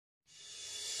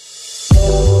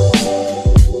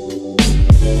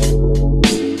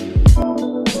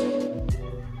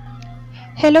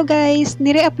Hello guys!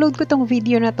 Nire-upload ko tong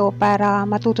video na to para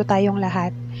matuto tayong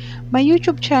lahat. My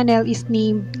YouTube channel is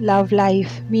named Love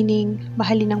Life, meaning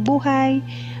mahalin ang buhay,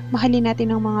 mahalin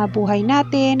natin ang mga buhay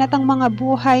natin at ang mga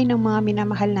buhay ng mga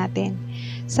minamahal natin.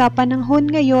 Sa panahon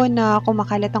ngayon na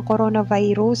kumakalat ang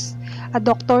coronavirus, a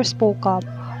doctor spoke up,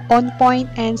 on point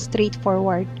and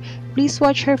straightforward. Please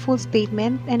watch her full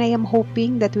statement and I am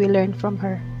hoping that we learn from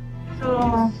her.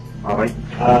 Okay.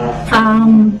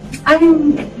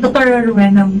 I'm Dr.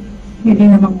 Rowena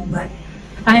Medina Mangubat.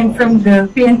 I'm from the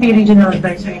PNP Regional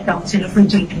Advisory Council of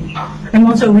Region 2. I'm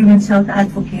also a women's health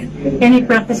advocate and a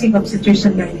practicing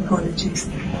obstetrician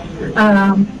gynecologist.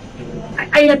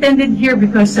 I attended here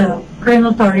because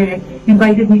Colonel Torre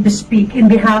invited me to speak in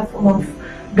behalf of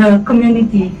the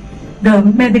community, the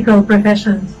medical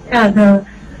professions, the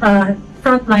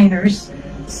frontliners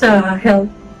sa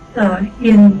health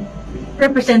in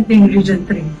representing Region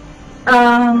 3.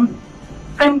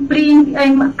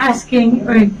 I'm asking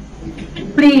or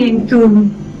pleading to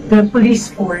the police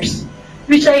force,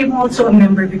 which I am also a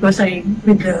member because I'm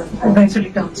with the Advisory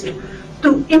Council,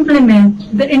 to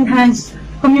implement the enhanced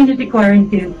community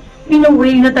quarantine in a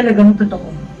way na talagang totoo.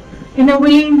 In a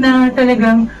way na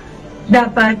talagang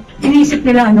dapat inisip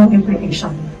nila anong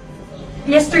implication.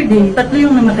 Yesterday, 3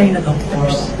 yung namatay na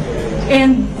doctors.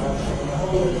 And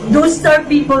those are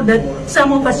people that some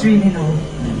of us really know.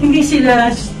 Hindi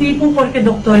sila tipong porke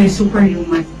doktor ay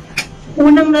superhuman.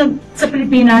 Unang sa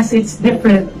Pilipinas, it's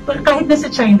different. Kahit na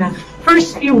sa China,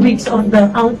 first few weeks of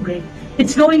the outbreak,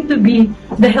 it's going to be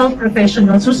the health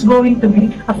professionals who's going to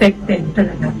be affected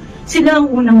talaga. Sila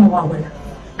ang unang mawawala.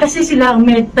 Kasi sila ang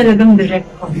may talagang direct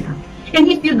contact. And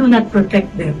if you do not protect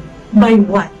them, by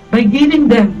what? By giving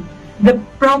them the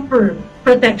proper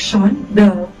protection,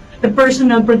 the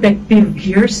personal protective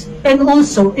gears, and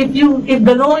also if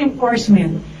the law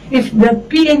enforcement, if the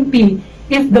PNP,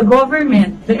 if the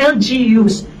government, the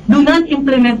LGUs do not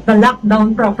implement the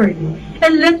lockdown properly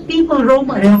and let people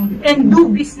roam around and do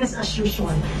business as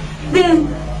usual, then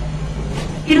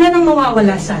ilan ang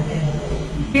mawawala sa atin?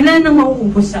 Ilan ang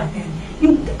mauubos sa atin?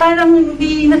 Parang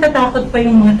hindi natatakot pa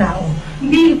yung mga tao.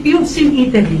 Hindi, if you've seen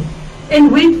Italy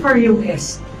and wait for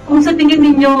US, kung sa tingin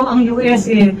ninyo ang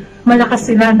US malakas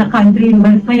sila na country,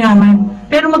 mayaman,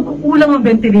 pero magkukulang ang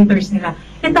ventilators nila.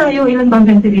 Tayo, ilan bang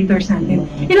ventilators natin?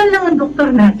 Ilan lang ang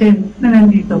doktor natin na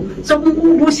nandito? So kung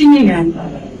uubusin niyo yan,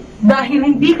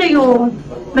 dahil hindi kayo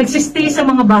nagsistay sa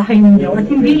mga bahay ninyo at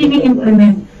hindi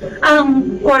ini-implement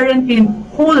ang quarantine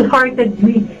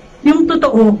wholeheartedly, yung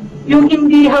totoo, yung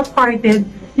hindi half-hearted,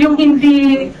 yung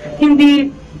hindi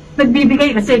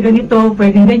nagbibigay kasi ganito,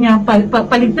 pwedeng ganyan,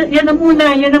 paligtad, yan na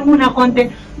muna, konti.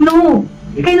 No!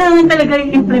 Kailangan talaga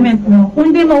i-implement mo.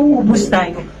 Kung hindi, mauubos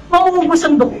tayo. Mauubos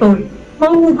ang doktor.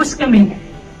 Mauubos kami.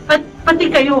 At pati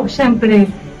kayo,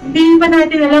 syempre, hindi pa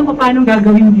natin alam kung paano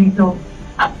gagawin dito.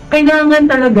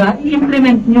 Kailangan talaga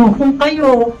i-implement nyo. Kung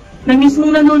kayo, na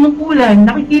mismong nanunungkulan,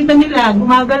 nakikita nila,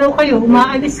 gumagalaw kayo,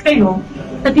 umaalis kayo,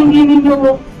 at hindi ninyo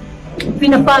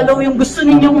pinafollow yung gusto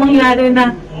ninyong mangyari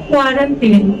na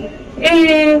quarantine,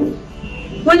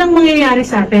 walang mangyayari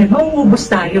sa atin.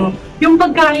 Mauubos tayo. Yung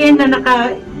pagkain na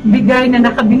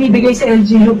binibigay sa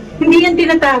LGU, hindi yan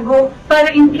tinatago para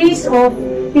in case of,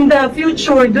 in the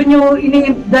future, doon nyo,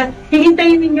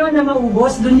 hihintayin ninyo na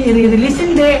maubos, doon nyo i-release.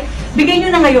 Hindi. Bigay nyo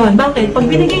na ngayon. Bakit? Pag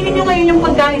binigay ninyo ngayon yung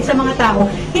pagkain sa mga tao,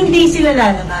 hindi sila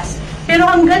lalabas. Pero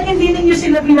hanggang hindi ninyo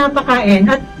sila pinapakain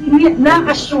at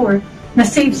na-assure na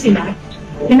safe sila,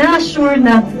 ina-assure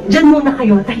na dyan muna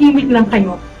kayo, tahimik lang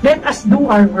kayo, let us do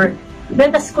our work.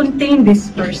 Let us contain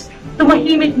this first.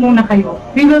 Tumahimik muna kayo.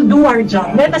 We will do our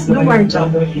job. Let us do our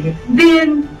job.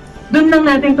 Then, dun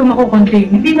lang natin ito makukontain.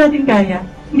 Hindi natin kaya.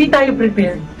 Hindi tayo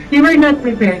prepared. We were not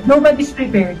prepared. Nobody's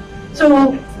prepared.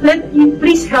 So,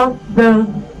 please help the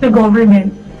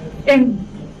government and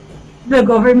the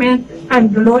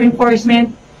law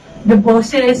enforcement, the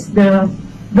bosses,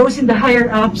 those in the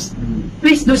higher ups.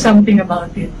 Please do something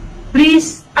about it.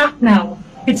 Please act now.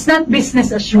 It's not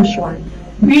business as usual.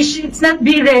 It's not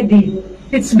be ready.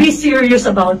 It's be serious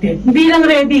about it. Hindi lang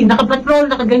ready, nakapatrol,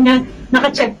 nakaganyan,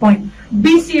 naka-checkpoint.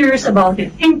 Be serious about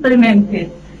it. Implement it.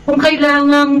 Kung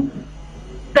kailangan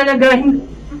talaga,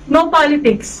 no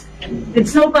politics.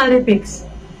 It's no politics.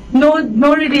 No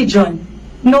religion.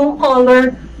 No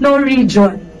color, no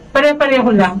region.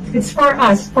 Pare-pareho lang. It's for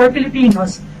us, for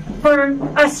Filipinos, for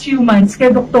us humans,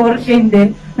 kay doktor,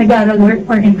 hindi, nag-aaral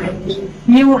or hindi.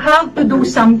 You have to do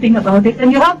something about it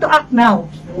and you have to act now.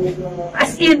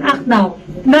 As in, act now.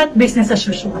 Not business as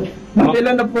usual.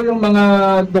 Ilan na po yung mga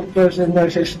doctors and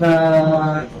nurses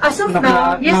na as of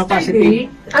now, yesterday,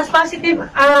 as positive,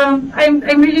 I'm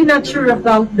really not sure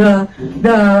about the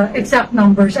exact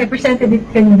numbers. I presented it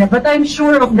kanina, but I'm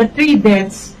sure of the 3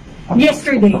 deaths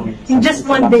yesterday. In just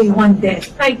one day, 1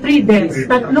 death. Ay, 3 deaths.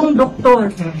 3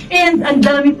 doktor. And ang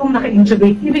dami pong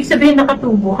naka-intubate. Ibig sabihin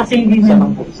nakatubo kasi hindi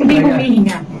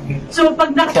humihinga. So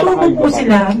pag nakatubo po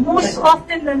sila, most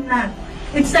often than not,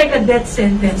 it's like a death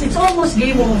sentence. It's almost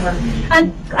game over.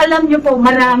 At alam nyo po,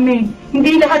 marami.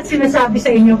 Hindi lahat sinasabi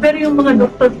sa inyo. Pero yung mga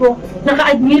doktor po,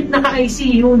 naka-admit,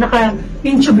 naka-ICU,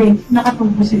 naka-intubate,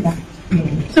 nakatubo sila.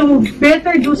 So,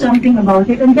 better do something about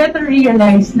it and better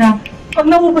realize na pag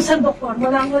naubos ang doktor,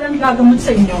 walang gagamot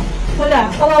sa inyo.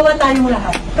 Wala. Kawawa tayong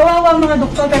lahat. Kawawa mga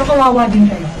doktor, pero kawawa din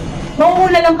kayo.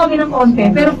 Mauuna lang kami ng konti,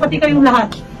 pero pati kayong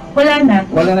lahat. Wala na.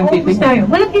 Wala nang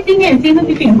titingin. Walang titingin. Sino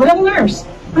titingin? Walang nurse.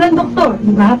 Walang doktor.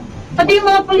 Diba? Pati yung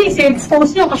mga police,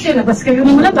 expose nyo kasi labas kayo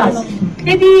ng labas.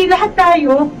 E di lahat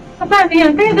tayo, paano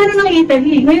yan? Kaya gano'n ang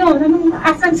Italy. Ngayon,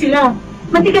 asan sila?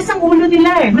 Matigas ang ulo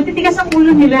nila eh. Matitigas ang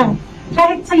ulo nila.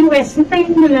 Kahit sa US,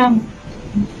 hintayin mo lang.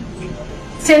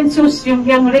 Census,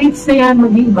 yung rates na yan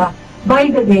mag-iba. By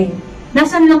the day,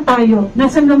 nasan lang tayo?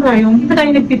 Hindi pa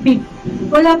tayo nagpipik.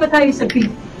 Wala pa tayo sa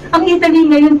peak. Ang Italy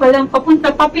ngayon pa lang,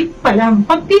 papik pa lang.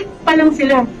 Papik pa lang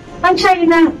sila. Ang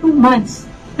China, 2 months,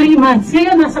 3 months.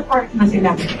 Ngayon, nasa park na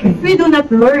sila. We do not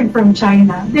learn from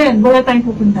China. Then, wala tayong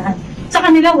pupuntahan. Sa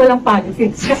kanila, walang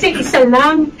politics. Kasi isa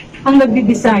lang ang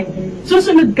nagdi-decide.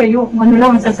 Susunod kayo kung ano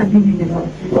lang ang sasabihin nila.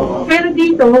 Pero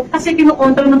dito, kasi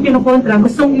kinukontra,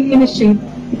 gustong i-initiate.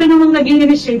 Ito namang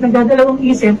nag-i-initiate, nagdadalawang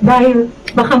isip dahil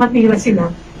baka matira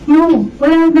sila. No,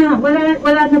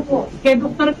 wala na po. Kaya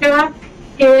doktor ka,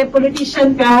 kaya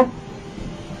politician ka,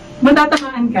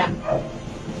 matatamaan ka.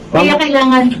 Kaya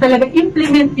kailangan talaga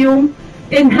implement yung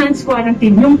enhanced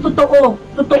quarantine, yung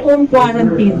totoong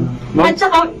quarantine. At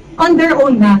saka, on their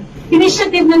own na,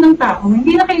 initiative na ng tao,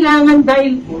 hindi na kailangan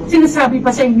dahil sinasabi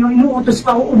pa sa inyo, inuutos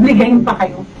pa o obligahin pa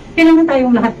kayo. Kailangan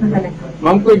tayong lahat na talaga.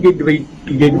 Ma'am, kung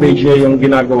i-grade siya yung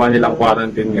ginagawa nilang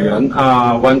quarantine ngayon,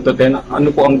 1 to 10, ano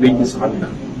po ang grade sa kanila?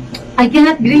 I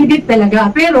cannot grade it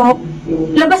talaga, pero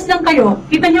labas lang kayo.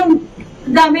 Kita nyo,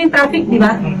 dami yung traffic, di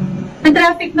ba? Ang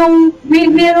traffic nung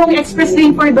mayroong express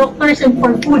lane for doctors and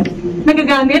for food.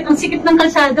 Nagagamit, ang sikip ng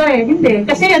kalsada eh. Hindi,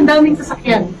 kasi ang daming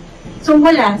sasakyan. So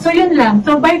wala. So yun lang.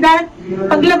 So by that,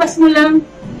 paglabas mo lang,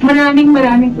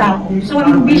 maraming tao. So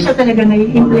hindi siya talaga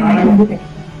nai-implement.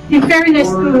 In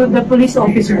fairness to the police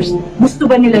officers, gusto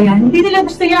ba nila yan? Hindi nila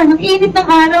gusto yan. Ang init ng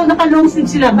araw, naka-long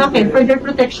sleeves sila. Bakit? For their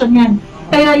protection yan.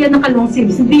 Kaya yan naka-long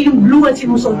sleeves. Hindi yung blue at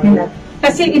sinusuot nila.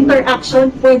 Kasi interaction,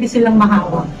 pwede silang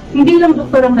mahawa. Hindi lang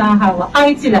doktor ang nahahawa.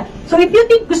 Kahit sila. So if you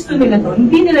think gusto nila to,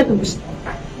 hindi nila to gusto.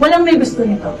 Walang may gusto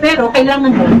nito. Pero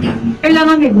kailangan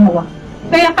may gumawa.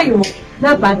 Kaya kayo,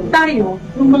 dapat tayo,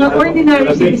 yung mga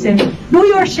ordinary citizens, do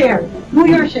your share.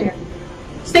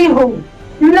 Stay home.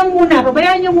 Yun lang muna,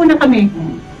 pabayaan nyo muna kami.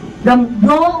 The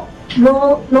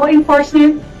law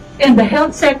enforcement and the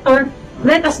health sector,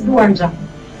 let us do our job.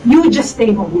 You just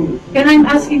stay home. And I'm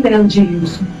asking the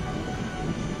LGUs,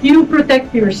 you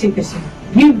protect your citizens.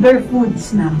 Give their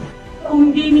foods na.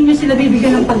 Kung hindi niyo sila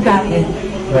bibigyan ng pagkain,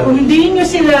 kung hindi niyo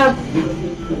sila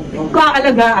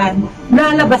kaalagaan,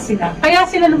 lalabas sila. Kaya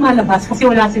sila lumalabas kasi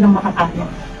wala silang makakain.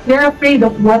 They're afraid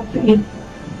of what to eat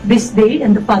this day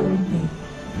and the following day.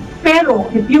 Pero,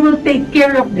 if you will take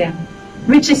care of them,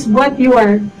 which is what you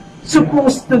are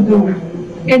supposed to do,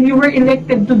 and you were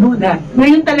elected to do that,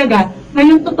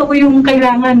 ngayon totoo yung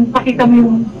kailangan pakita mo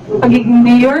yung pagiging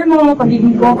mayor mo,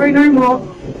 pagiging governor mo,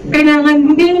 kailangan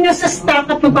hindi nyo sa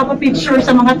stock at magpapapicture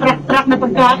sa mga truck na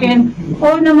pagkain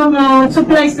o ng mga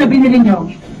supplies na binili nyo.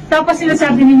 Tapos sila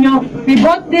sabi ninyo, we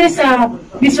bought this,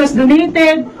 this was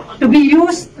donated to be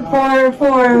used for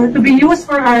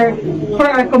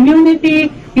our community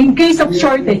in case of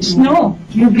shortage. No,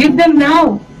 you give them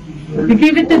now. You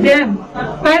give it to them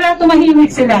para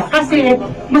tumahimik sila kasi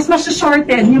mas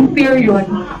shorten yung period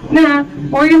na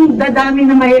or yung dadami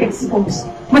na may expose,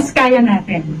 mas kaya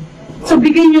natin. So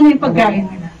bigyan nyo na yung pagkain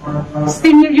nila.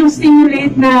 Yung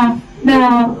stimulate na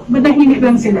manahimik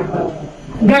lang sila.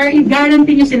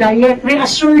 Guarantee nyo sila,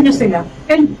 reassure nyo sila.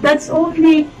 And that's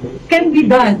only can be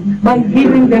done by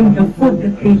giving them the food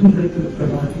that they need.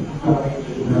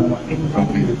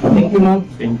 Thank you, ma'am.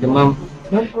 Thank you, ma'am.